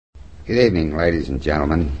Good evening, ladies and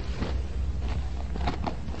gentlemen.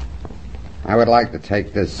 I would like to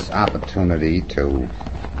take this opportunity to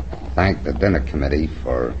thank the dinner committee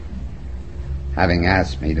for having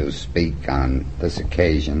asked me to speak on this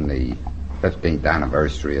occasion, the 15th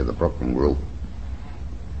anniversary of the Brooklyn Group.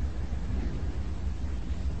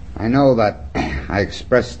 I know that I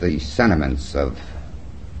expressed the sentiments of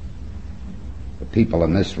the people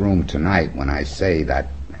in this room tonight when I say that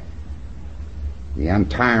the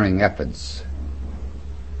untiring efforts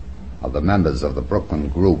of the members of the Brooklyn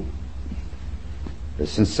Group, the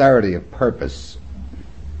sincerity of purpose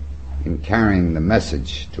in carrying the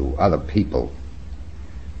message to other people,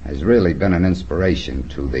 has really been an inspiration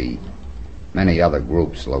to the many other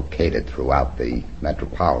groups located throughout the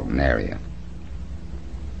metropolitan area.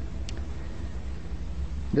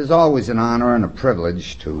 It is always an honor and a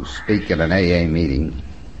privilege to speak at an AA meeting.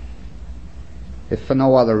 If for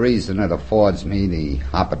no other reason, it affords me the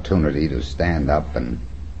opportunity to stand up and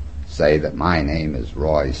say that my name is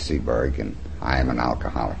Roy Seberg and I am an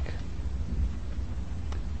alcoholic.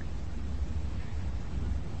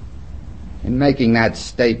 In making that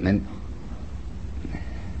statement,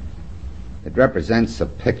 it represents a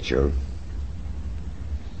picture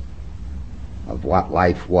of what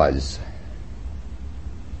life was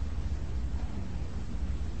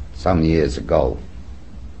some years ago,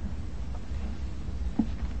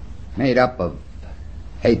 made up of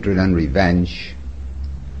hatred and revenge,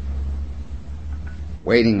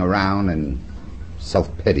 waiting around and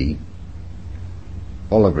self-pity,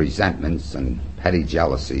 full of resentments and petty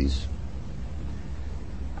jealousies.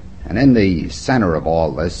 And in the center of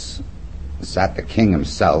all this sat the king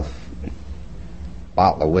himself,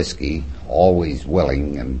 bottle of whiskey, always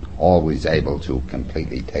willing and always able to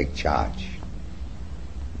completely take charge.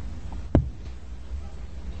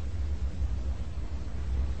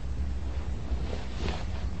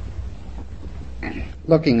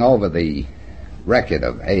 Looking over the record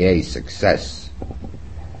of AA success,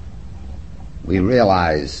 we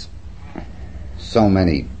realize so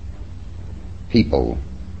many people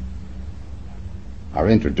are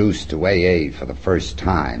introduced to AA for the first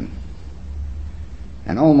time,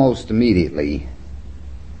 and almost immediately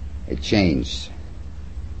a change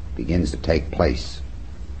begins to take place.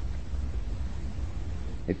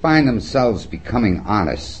 They find themselves becoming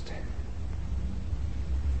honest.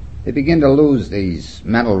 They begin to lose these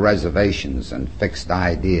mental reservations and fixed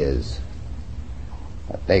ideas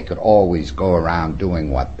that they could always go around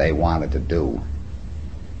doing what they wanted to do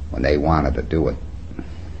when they wanted to do it.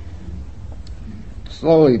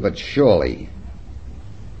 Slowly but surely,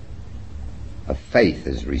 a faith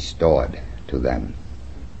is restored to them.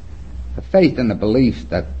 A faith in the belief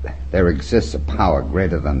that there exists a power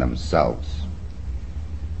greater than themselves.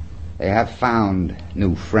 They have found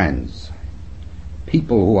new friends,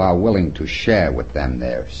 people who are willing to share with them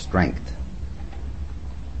their strength,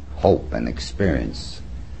 hope, and experience,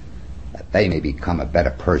 that they may become a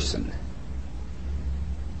better person,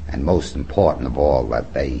 and most important of all,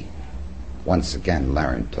 that they once again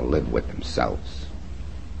learn to live with themselves.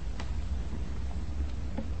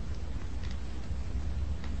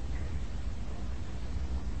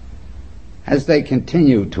 As they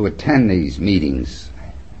continue to attend these meetings,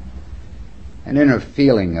 an inner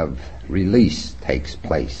feeling of release takes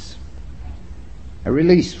place. A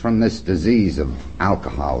release from this disease of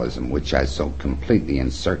alcoholism which has so completely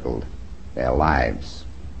encircled their lives.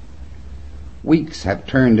 Weeks have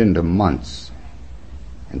turned into months,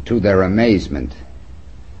 and to their amazement,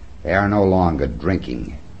 they are no longer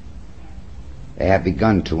drinking. They have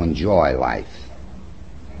begun to enjoy life.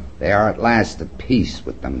 They are at last at peace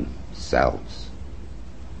with themselves.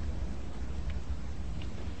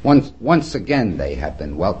 Once again, they have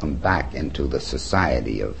been welcomed back into the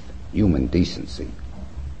society of human decency.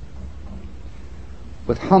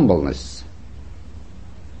 With humbleness,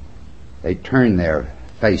 they turn their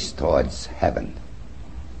face towards heaven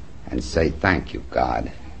and say, "Thank you,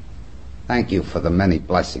 God. Thank you for the many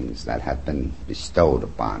blessings that have been bestowed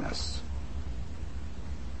upon us."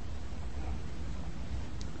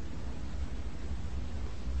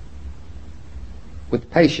 With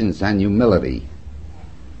patience and humility,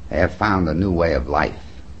 they have found a new way of life.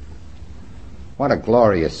 What a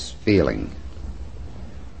glorious feeling.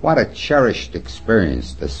 What a cherished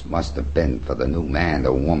experience this must have been for the new man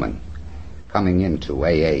or woman coming into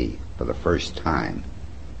AA for the first time.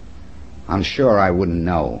 I'm sure I wouldn't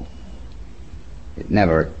know. It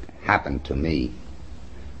never happened to me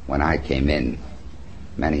when I came in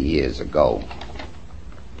many years ago.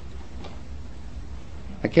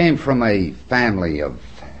 I came from a family of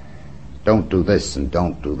don't do this and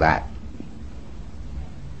don't do that.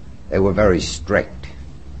 They were very strict.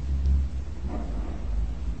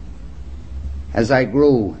 As I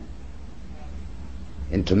grew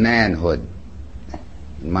into manhood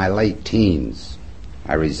in my late teens,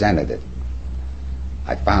 I resented it.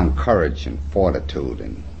 I found courage and fortitude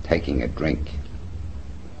in taking a drink.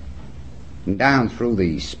 And down through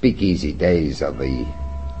the speakeasy days of the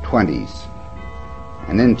 20s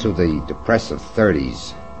and into the depressive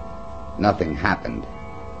 30s, nothing happened.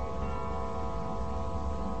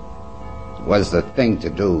 It was the thing to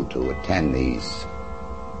do to attend these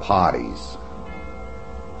parties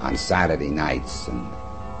on Saturday nights and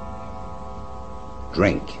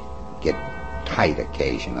drink, get tight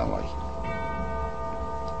occasionally.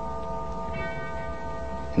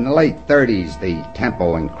 In the late 30s, the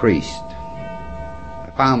tempo increased.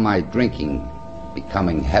 I found my drinking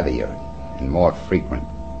becoming heavier and more frequent.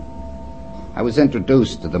 I was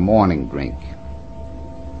introduced to the morning drink.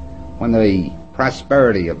 When the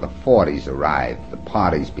prosperity of the 40s arrived, the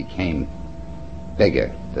parties became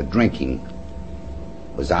bigger. The drinking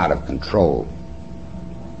was out of control.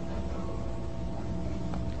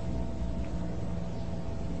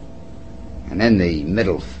 And in the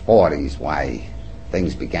middle 40s, why,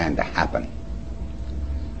 things began to happen.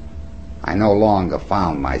 I no longer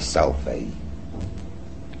found myself a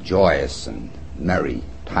joyous and merry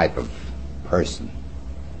type of person.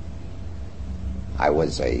 I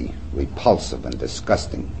was a repulsive and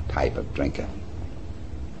disgusting type of drinker.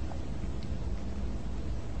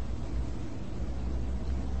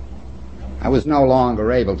 I was no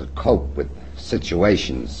longer able to cope with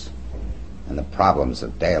situations and the problems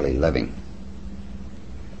of daily living.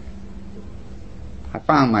 I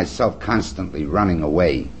found myself constantly running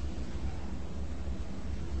away.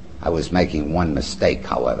 I was making one mistake,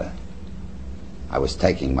 however. I was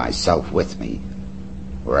taking myself with me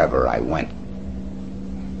wherever I went.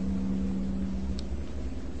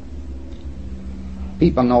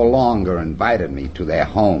 People no longer invited me to their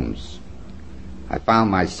homes. I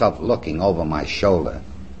found myself looking over my shoulder,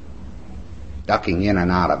 ducking in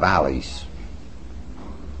and out of alleys,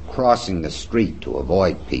 crossing the street to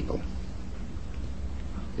avoid people.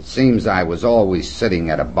 It seems I was always sitting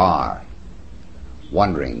at a bar,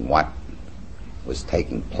 wondering what was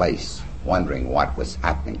taking place, wondering what was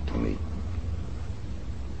happening to me.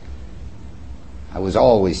 I was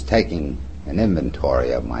always taking an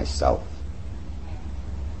inventory of myself.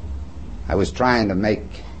 I was trying to make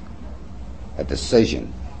a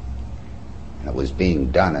decision, and it was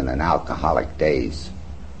being done in an alcoholic daze.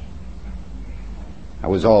 I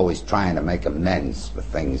was always trying to make amends for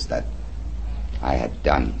things that I had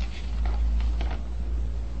done.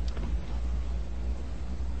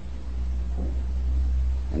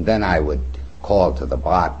 And then I would call to the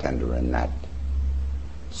bartender in that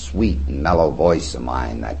sweet and mellow voice of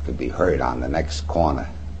mine that could be heard on the next corner.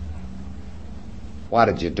 "What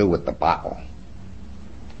did you do with the bottle?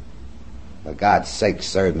 For God's sake,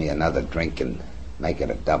 serve me another drink and make it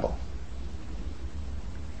a double."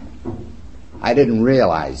 I didn't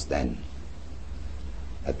realize then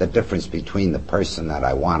that the difference between the person that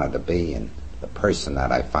I wanted to be and the person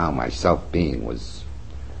that I found myself being was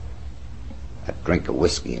a drink of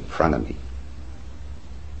whiskey in front of me.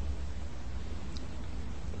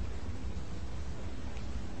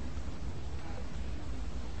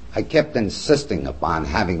 I kept insisting upon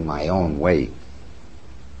having my own way.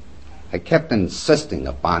 I kept insisting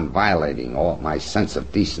upon violating all my sense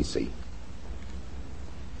of decency.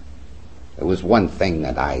 There was one thing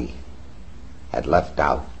that I had left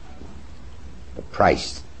out: the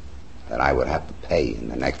price that I would have to pay in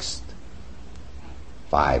the next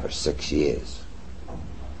 5 or 6 years.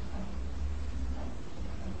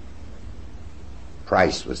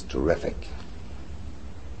 Price was terrific.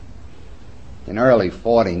 In early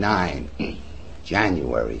 49,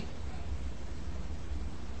 January,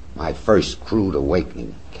 my first crude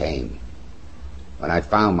awakening came when I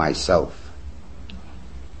found myself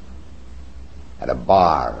at a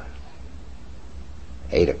bar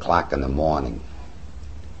 8 o'clock in the morning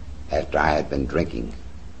after I had been drinking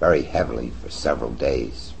very heavily for several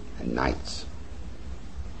days and nights.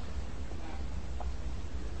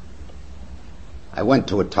 I went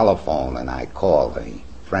to a telephone and I called a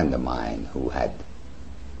friend of mine who had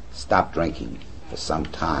stopped drinking for some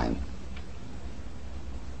time.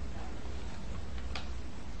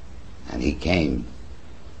 And he came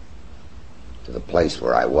to the place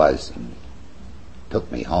where I was and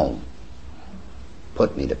took me home,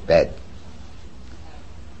 put me to bed.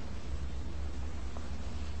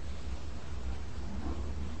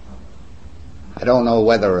 I don't know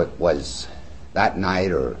whether it was that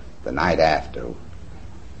night or the night after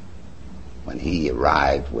when he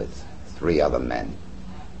arrived with 3 other men.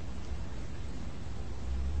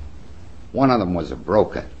 One of them was a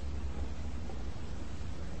broker.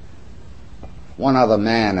 One other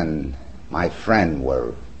man and my friend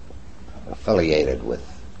were affiliated with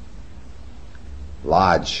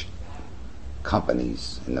large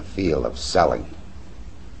companies in the field of selling.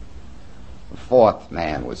 The fourth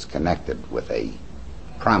man was connected with a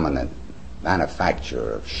prominent manufacturer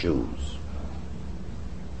of shoes.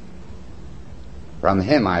 From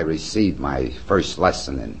him I received my first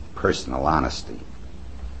lesson in personal honesty.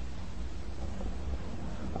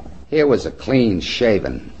 Here was a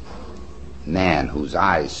clean-shaven man whose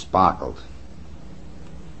eyes sparkled,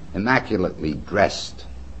 immaculately dressed,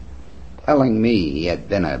 telling me he had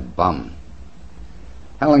been a bum,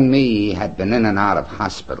 telling me he had been in and out of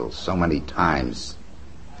hospitals so many times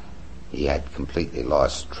he had completely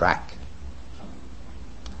lost track.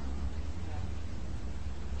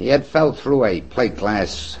 He had fell through a plate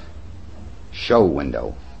glass show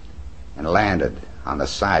window and landed on the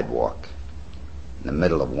sidewalk in the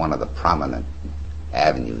middle of one of the prominent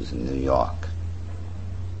avenues in New York.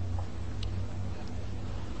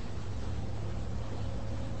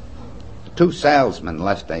 The two salesmen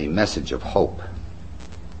left a message of hope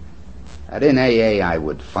that in AA I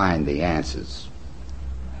would find the answers.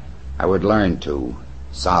 I would learn to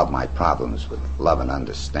solve my problems with love and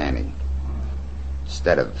understanding,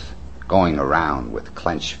 instead of going around with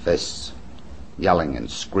clenched fists, yelling and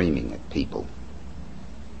screaming at people.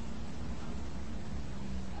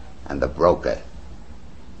 And the broker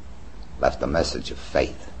left a message of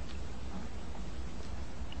faith.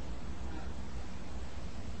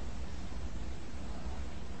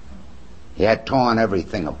 He had torn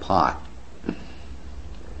everything apart,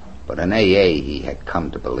 but in AA he had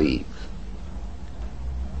come to believe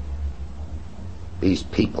these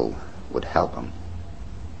people would help him.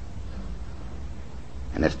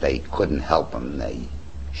 And if they couldn't help him, they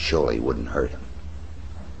surely wouldn't hurt him.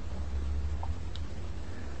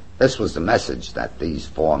 This was the message that these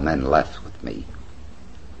four men left with me.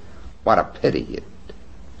 What a pity it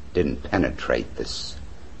didn't penetrate this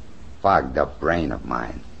fogged up brain of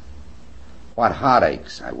mine. What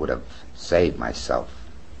heartaches I would have saved myself.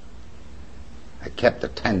 I kept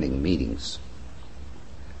attending meetings.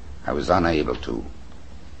 I was unable to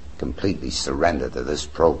completely surrender to this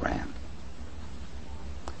program.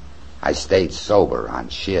 I stayed sober on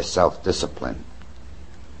sheer self-discipline,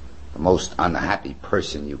 the most unhappy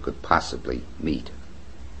person you could possibly meet.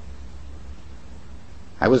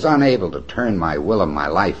 I was unable to turn my will and my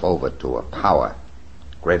life over to a power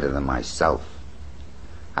greater than myself.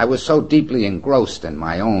 I was so deeply engrossed in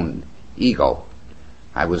my own ego,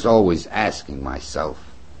 I was always asking myself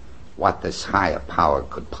what this higher power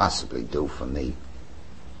could possibly do for me.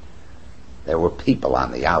 There were people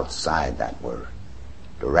on the outside that were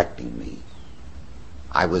directing me.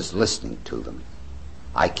 I was listening to them.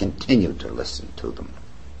 I continued to listen to them.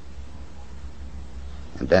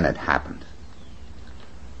 And then it happened.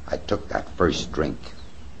 I took that first drink,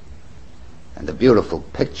 and the beautiful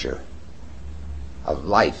picture of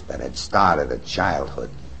life that had started at childhood,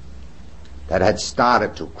 that had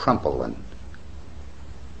started to crumple and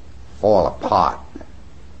fall apart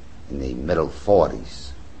in the middle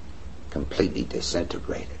 40s, completely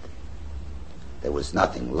disintegrated. There was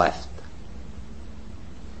nothing left.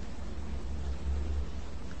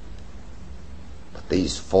 But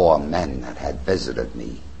these four men that had visited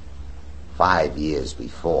me 5 years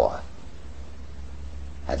before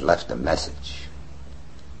had left a message.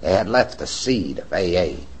 They had left a seed of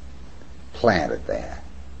AA planted there,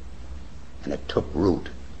 and it took root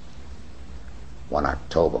one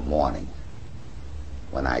October morning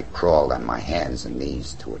when I crawled on my hands and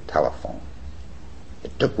knees to a telephone.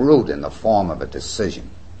 It took root in the form of a decision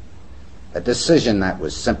that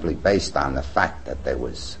was simply based on the fact that there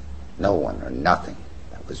was no one or nothing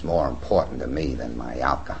that was more important to me than my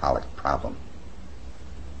alcoholic problem.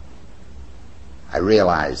 I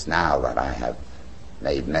realize now that I have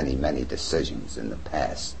made many, many decisions in the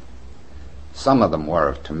past. Some of them were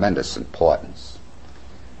of tremendous importance.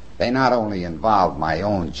 They not only involved my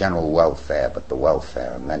own general welfare, but the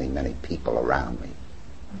welfare of many, many people around me.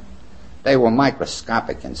 They were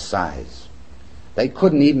microscopic in size. They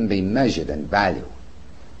couldn't even be measured in value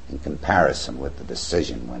in comparison with the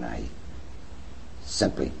decision when I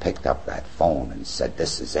simply picked up that phone and said,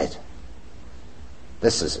 "This is it.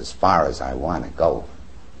 This is as far as I want to go.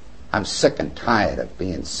 I'm sick and tired of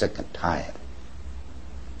being sick and tired."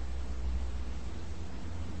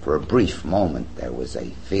 For a brief moment there was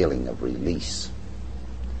a feeling of release.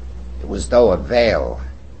 It was though a veil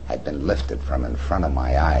had been lifted from in front of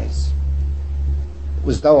my eyes. It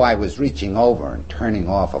was though I was reaching over and turning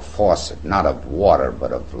off a faucet, not of water,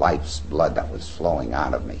 but of life's blood that was flowing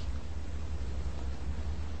out of me.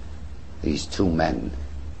 These two men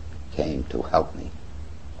came to help me.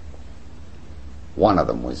 One of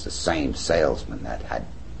them was the same salesman that had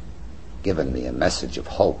given me a message of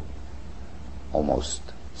hope almost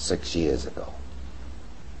 6 years ago.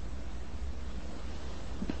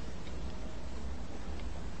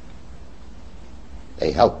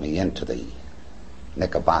 They helped me into the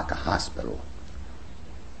Knickerbocker Hospital,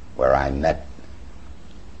 where I met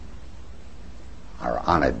our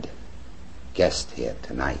honored guest here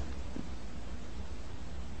tonight,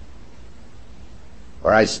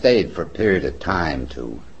 where I stayed for a period of time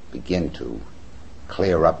to begin to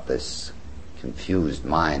clear up this confused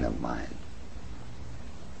mind of mine.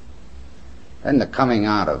 Then the coming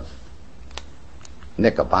out of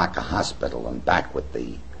Knickerbocker Hospital and back with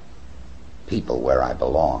the people where I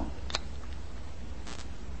belong.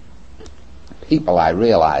 People I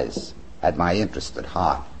realize had my interest at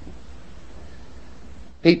heart.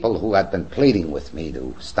 People who had been pleading with me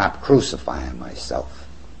to stop crucifying myself.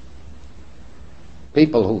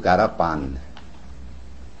 People who got up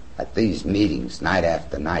at these meetings night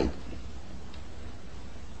after night,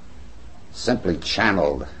 simply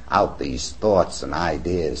channeled out these thoughts and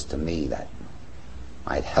ideas to me that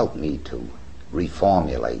might help me to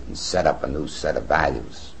reformulate and set up a new set of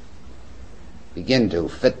values, begin to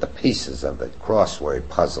fit the pieces of the crossword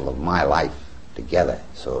puzzle of my life together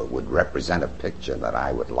so it would represent a picture that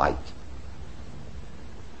I would like.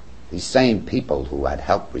 These same people who had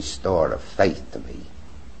helped restore a faith to me,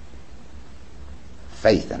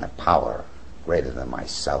 faith in a power greater than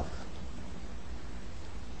myself.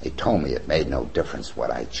 They told me it made no difference what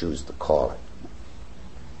I choose to call it.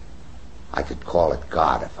 I could call it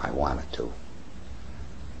God if I wanted to.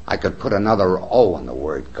 I could put another O in the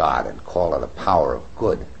word God and call it a power of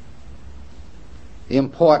good. The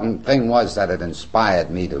important thing was that it inspired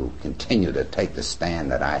me to continue to take the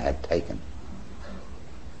stand that I had taken.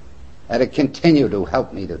 That it continued to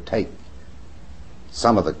help me to take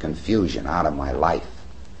some of the confusion out of my life.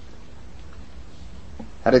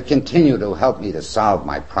 That it continued to help me to solve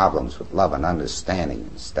my problems with love and understanding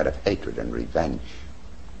instead of hatred and revenge.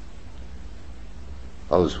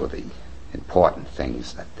 Those were the important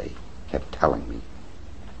things that they kept telling me.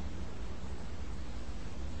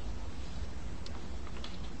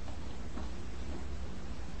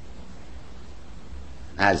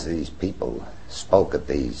 As these people spoke at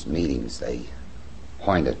these meetings, they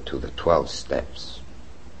pointed to the 12 steps,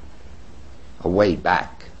 a way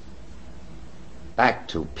back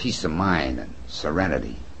to peace of mind and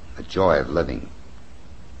serenity, the joy of living.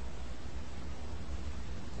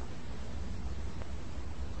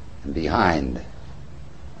 And behind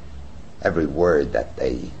every word that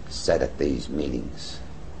they said at these meetings,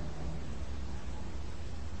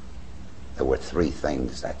 there were three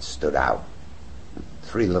things that stood out.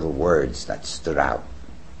 Three little words that stood out.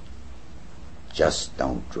 Just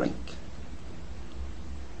don't drink.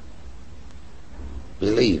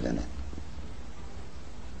 Believe in it.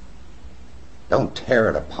 Don't tear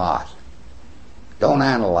it apart. Don't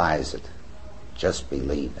analyze it. Just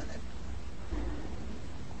believe in it.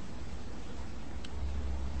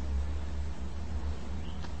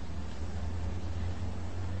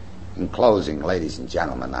 In closing, ladies and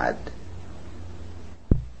gentlemen, I'd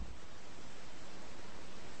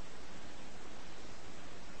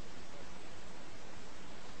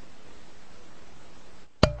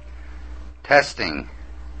testing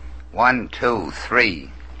 1, 2, 3.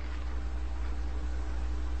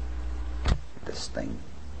 This thing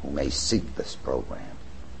who may seek this program.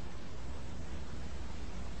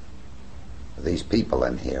 These people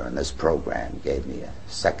in here in this program gave me a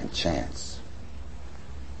second chance.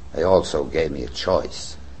 They also gave me a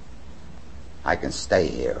choice. I can stay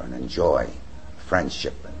here and enjoy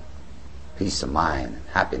friendship and peace of mind and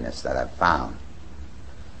happiness that I've found,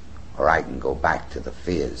 or I can go back to the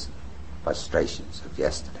fears and frustrations of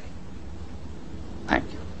yesterday. Thank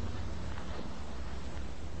you.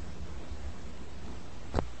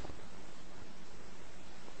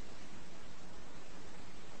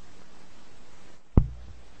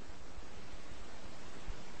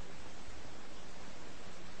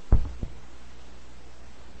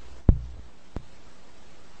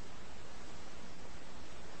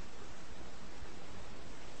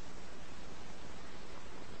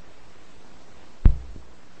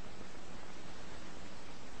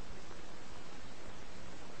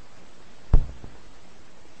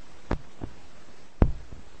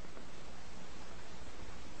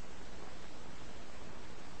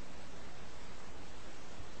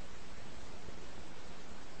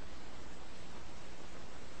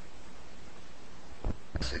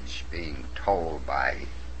 Message being told by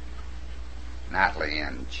Natalie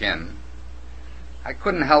and Jim, I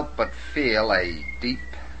couldn't help but feel a deep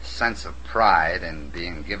sense of pride in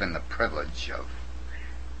being given the privilege of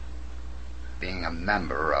being a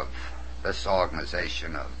member of this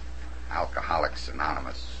organization of Alcoholics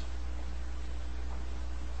Anonymous.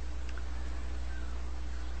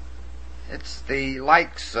 It's the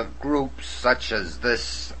likes of groups such as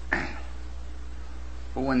this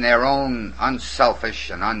who in their own unselfish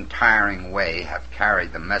and untiring way have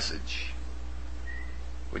carried the message,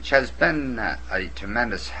 which has been a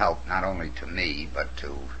tremendous help not only to me but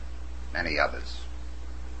to many others.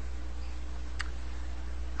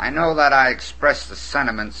 I know that I express the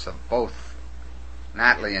sentiments of both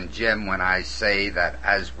Natalie and Jim when I say that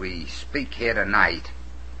as we speak here tonight,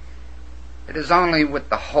 it is only with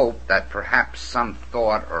the hope that perhaps some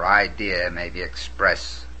thought or idea may be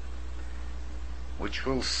expressed which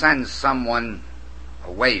will send someone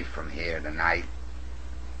away from here tonight,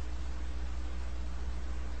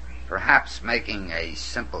 perhaps making a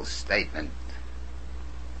simple statement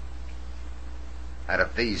that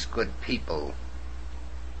if these good people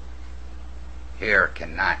here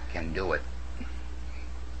can do it,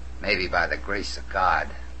 maybe by the grace of God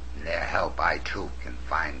and their help I too can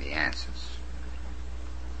find the answers.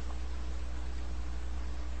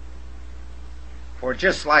 For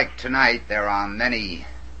just like tonight, there are many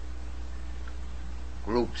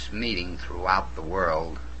groups meeting throughout the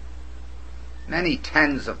world, many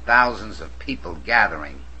tens of thousands of people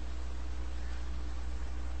gathering,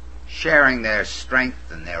 sharing their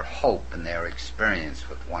strength and their hope and their experience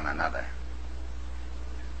with one another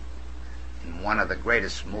in one of the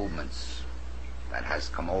greatest movements that has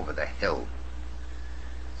come over the hill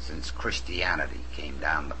since Christianity came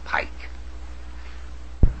down the pike.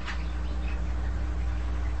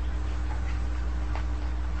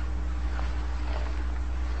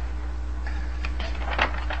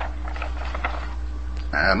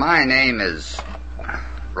 My name is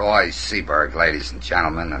Roy Seberg, ladies and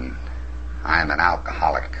gentlemen, and I'm an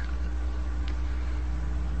alcoholic.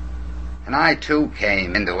 And I too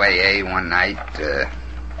came into AA one night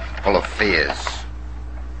full of fears.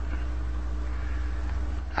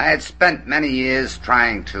 I had spent many years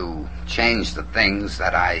trying to change the things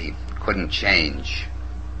that I couldn't change,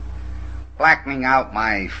 blackening out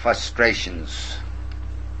my frustrations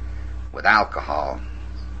with alcohol,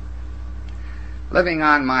 living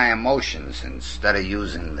on my emotions instead of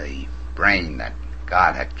using the brain that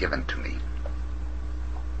God had given to me.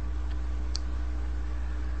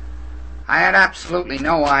 I had absolutely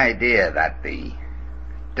no idea that the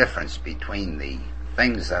difference between the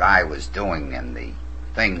things that I was doing and the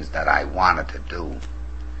things that I wanted to do,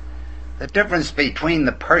 the difference between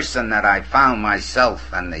the person that I found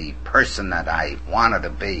myself and the person that I wanted to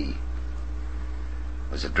be,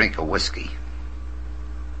 was a drink of whiskey.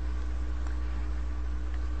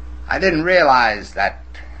 I didn't realize that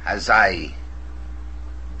as I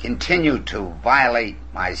continued to violate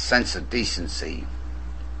my sense of decency,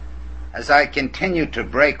 as I continued to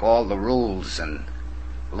break all the rules and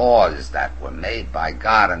laws that were made by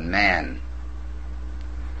God and man,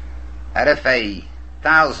 that if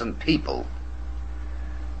 1,000 people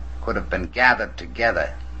could have been gathered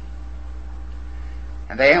together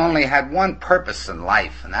and they only had one purpose in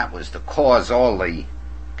life, and that was to cause all the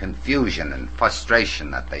confusion and frustration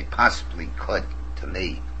that they possibly could to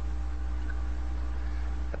me,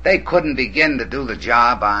 that they couldn't begin to do the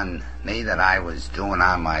job on me that I was doing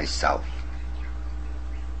on myself.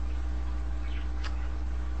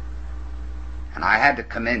 And I had to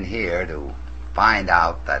come in here to find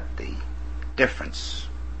out that the difference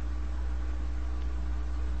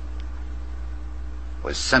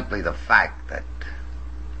was simply the fact that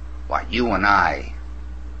what you and I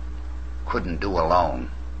couldn't do alone,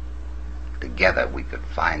 together we could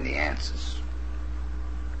find the answers.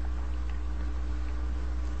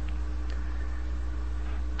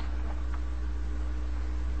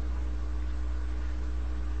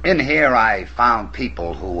 In here I found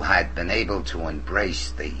people who had been able to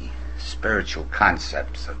embrace the spiritual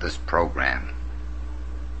concepts of this program.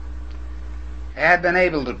 They had been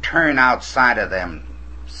able to turn outside of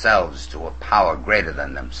themselves to a power greater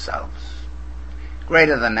than themselves,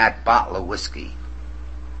 greater than that bottle of whiskey.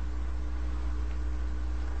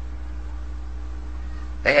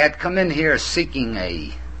 They had come in here seeking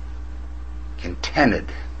a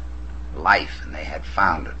contented life, and they had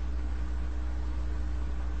found it.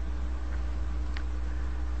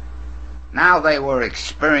 Now they were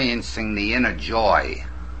experiencing the inner joy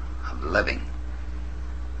of living.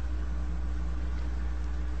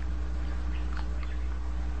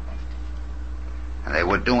 And they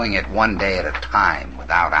were doing it one day at a time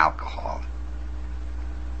without alcohol.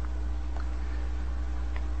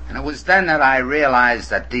 And it was then that I realized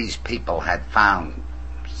that these people had found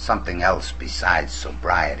something else besides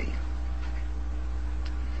sobriety.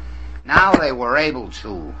 Now they were able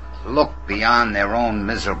to look beyond their own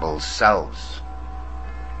miserable selves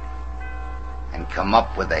and come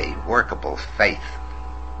up with a workable faith.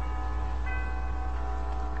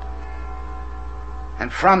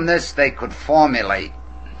 And from this they could formulate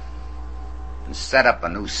and set up a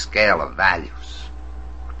new scale of values.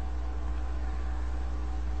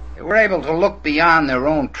 They were able to look beyond their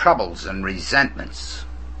own troubles and resentments.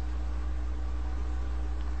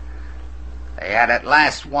 They had at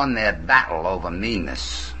last won their battle over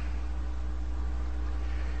meanness.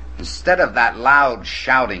 Instead of that loud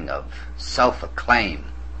shouting of self-acclaim,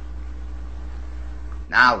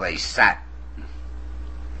 now they sat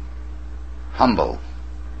humble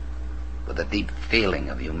with a deep feeling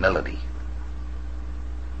of humility.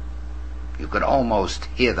 You could almost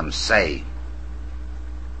hear them say,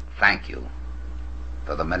 "Thank you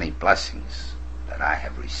for the many blessings that I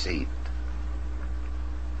have received."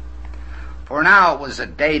 For now it was a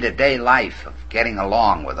day-to-day life of getting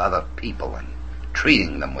along with other people and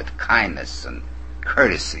treating them with kindness and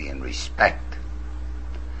courtesy and respect.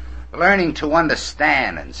 Learning to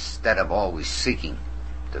understand instead of always seeking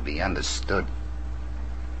to be understood.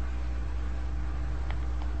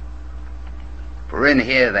 For in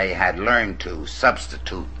here they had learned to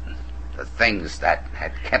substitute the things that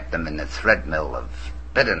had kept them in the treadmill of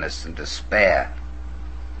bitterness and despair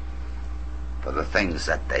for the things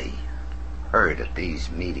that they heard at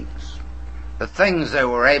these meetings, the things they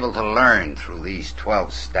were able to learn through these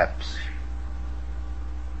 12 steps.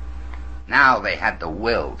 Now they had the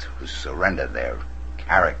will to surrender their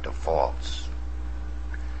character faults.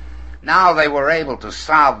 Now they were able to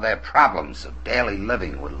solve their problems of daily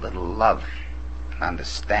living with a little love and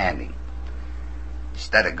understanding,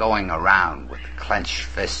 instead of going around with clenched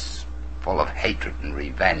fists full of hatred and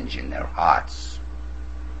revenge in their hearts.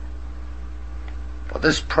 For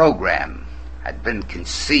this program had been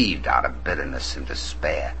conceived out of bitterness and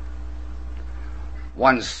despair.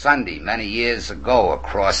 One Sunday many years ago,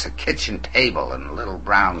 across a kitchen table in a little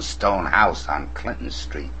brownstone house on Clinton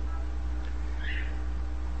Street,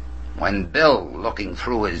 when Bill, looking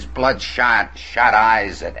through his bloodshot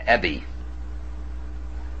eyes at Ebby,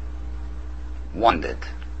 wondered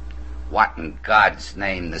what in God's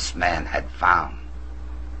name this man had found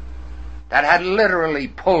that had literally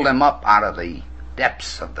pulled him up out of the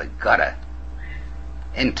depths of the gutter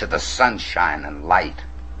into the sunshine and light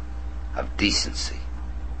of decency.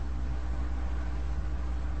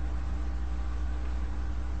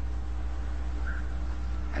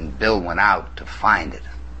 And Bill went out to find it,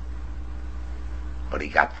 but he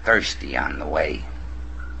got thirsty on the way,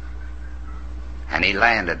 and he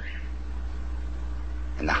landed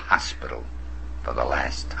in the hospital for the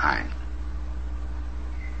last time.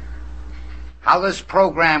 How this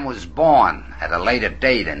program was born at a later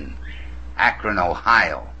date in Akron,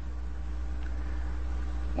 Ohio,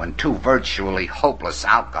 when two virtually hopeless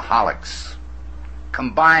alcoholics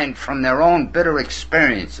combined from their own bitter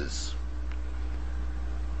experiences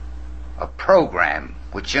a program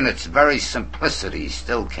which in its very simplicity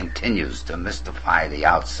still continues to mystify the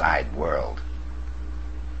outside world.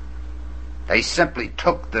 They simply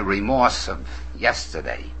took the remorse of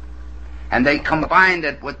yesterday and they combined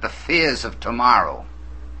it with the fears of tomorrow.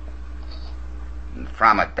 And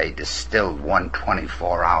from it they distilled one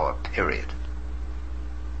 24-hour period.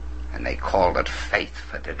 And they called it faith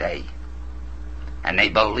for today. And they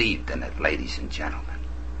believed in it, ladies and gentlemen.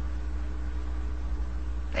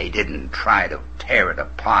 They didn't try to tear it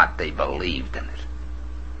apart, they believed in it.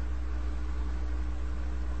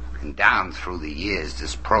 And down through the years,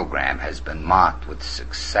 this program has been marked with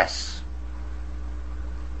success.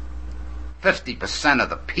 50% of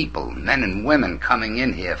the people, men and women coming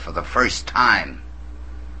in here for the first time,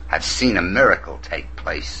 have seen a miracle take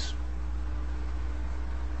place.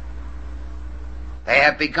 They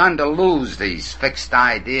have begun to lose these fixed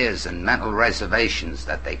ideas and mental reservations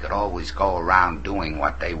that they could always go around doing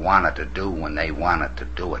what they wanted to do when they wanted to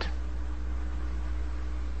do it.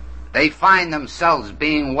 They find themselves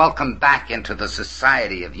being welcomed back into the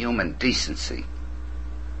society of human decency.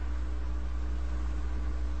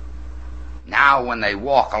 Now when they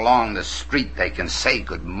walk along the street, they can say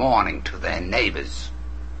good morning to their neighbors.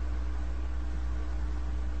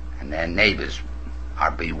 And their neighbors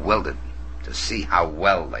are bewildered to see how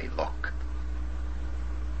well they look.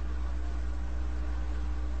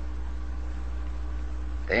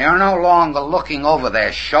 They are no longer looking over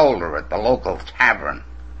their shoulder at the local tavern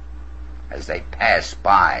as they pass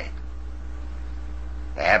by.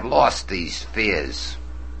 They have lost these fears.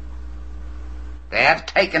 They have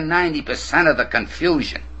taken 90% of the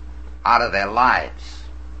confusion out of their lives.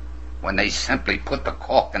 when they simply put the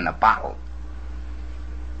cork in the bottle.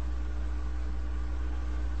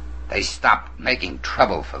 They stopped making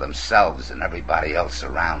trouble for themselves and everybody else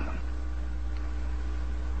around them.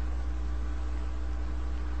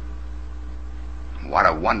 What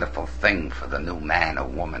a wonderful thing for the new man or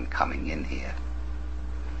woman coming in here.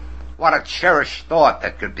 What a cherished thought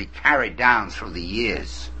that could be carried down through the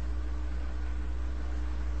years.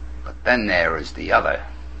 But then there is the other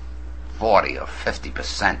 40 or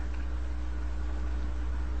 50%.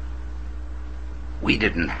 We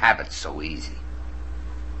didn't have it so easy.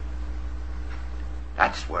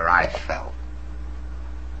 That's where I fell,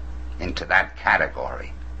 into that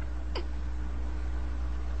category.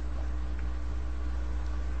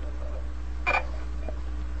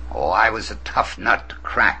 Oh, I was a tough nut to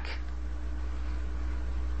crack.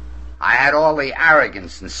 I had all the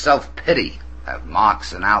arrogance and self-pity that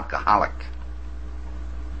marks an alcoholic.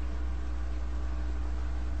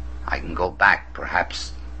 I can go back,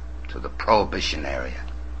 perhaps, to the Prohibition area,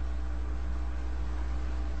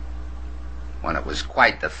 when it was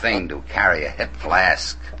quite the thing to carry a hip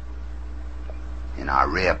flask in our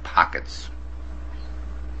rear pockets.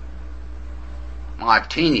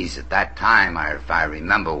 Martinis at that time, if I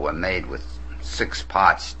remember, were made with 6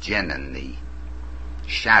 parts gin, and the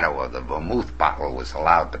shadow of the vermouth bottle was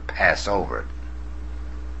allowed to pass over it.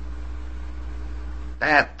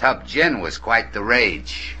 Bathtub gin was quite the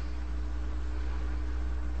rage.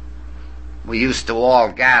 We used to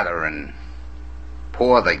all gather and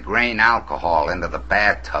pour the grain alcohol into the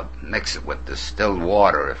bathtub, mix it with distilled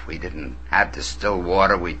water. If we didn't have distilled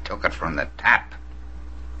water, we took it from the tap.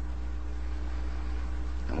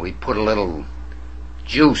 And we put a little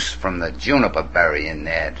juice from the juniper berry in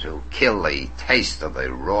there to kill the taste of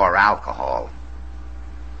the raw alcohol.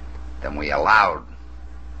 Then we allowed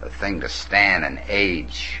the thing to stand and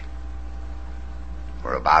age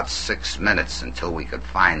for about 6 minutes until we could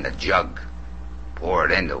find the jug, pour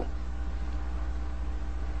it into.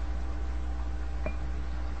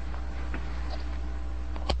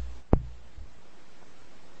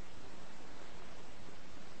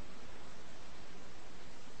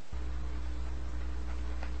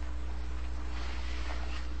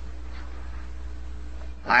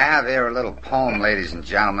 I have here a little poem, ladies and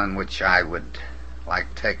gentlemen, which I would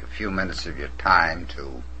like to take a few minutes of your time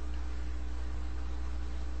to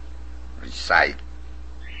recite.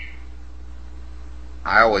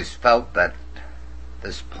 I always felt that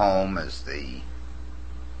this poem is the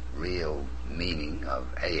real meaning of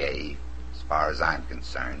AA, as far as I'm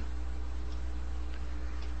concerned.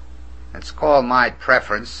 It's called My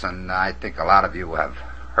Preference, and I think a lot of you have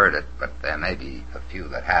heard it, but there may be a few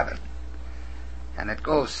that haven't. And it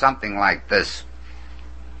goes something like this.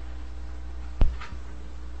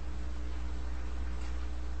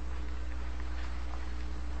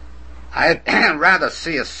 I'd rather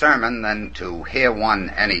see a sermon than to hear one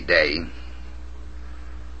any day.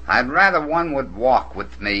 I'd rather one would walk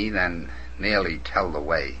with me than merely tell the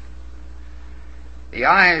way. The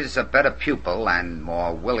eye is a better pupil and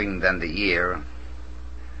more willing than the ear.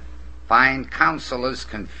 Find counselors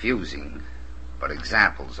confusing, but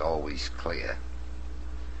examples always clear.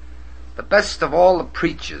 The best of all the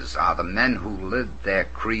preachers are the men who lived their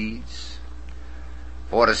creeds,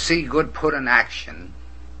 for to see good put in action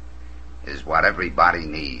is what everybody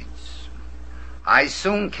needs. I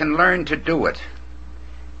soon can learn to do it,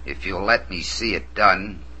 if you'll let me see it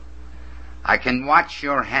done. I can watch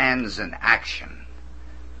your hands in action,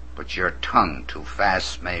 but your tongue too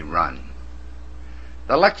fast may run.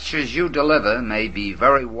 The lectures you deliver may be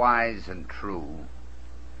very wise and true,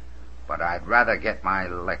 but I'd rather get my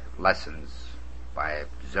lessons by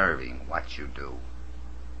observing what you do.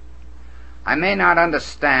 I may not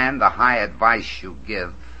understand the high advice you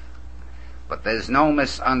give, but there's no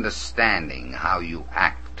misunderstanding how you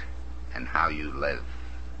act and how you live.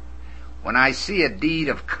 When I see a deed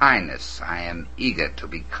of kindness, I am eager to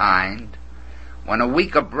be kind. When a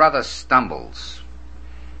weaker brother stumbles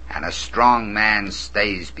and a strong man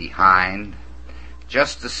stays behind,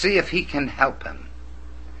 just to see if he can help him,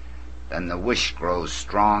 then the wish grows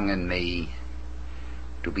strong in me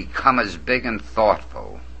to become as big and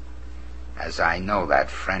thoughtful as I know that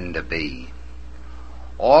friend to be.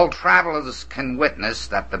 All travelers can witness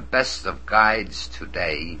that the best of guides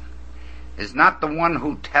today is not the one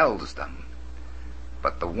who tells them,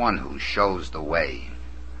 but the one who shows the way.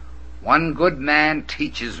 One good man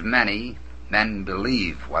teaches many, men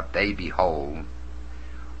believe what they behold.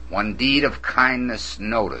 One deed of kindness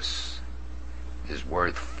notice is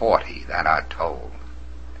worth 40 that are told.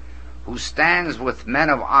 Who stands with men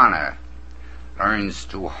of honor learns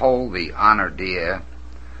to hold the honor dear,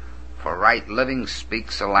 For right living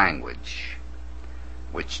speaks a language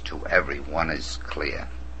which to every one is clear.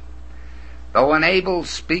 Though an able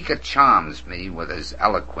speaker charms me with his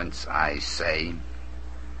eloquence, I say,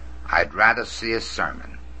 I'd rather see a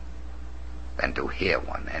sermon than to hear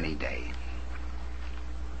one any day.